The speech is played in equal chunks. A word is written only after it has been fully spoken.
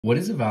What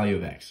is the value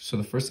of x? So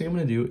the first thing I'm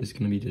going to do is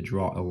going to be to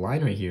draw a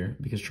line right here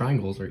because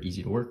triangles are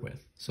easy to work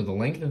with. So the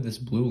length of this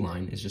blue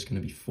line is just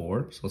going to be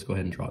 4. So let's go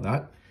ahead and draw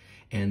that.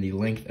 And the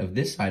length of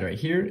this side right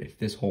here, if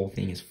this whole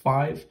thing is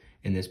 5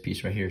 and this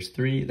piece right here is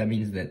 3, that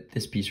means that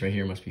this piece right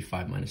here must be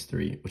 5 minus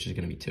 3, which is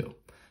going to be 2.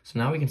 So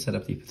now we can set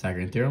up the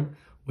Pythagorean theorem,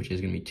 which is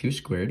going to be 2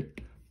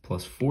 squared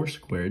plus 4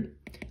 squared.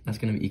 That's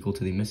going to be equal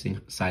to the missing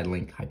side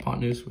length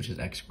hypotenuse, which is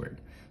x squared.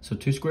 So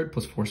 2 squared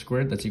plus 4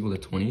 squared, that's equal to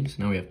 20.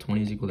 So now we have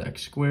 20 is equal to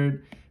x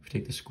squared. If we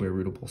take the square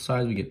root of both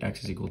sides, we get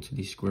x is equal to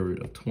the square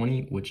root of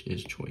 20, which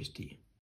is choice D.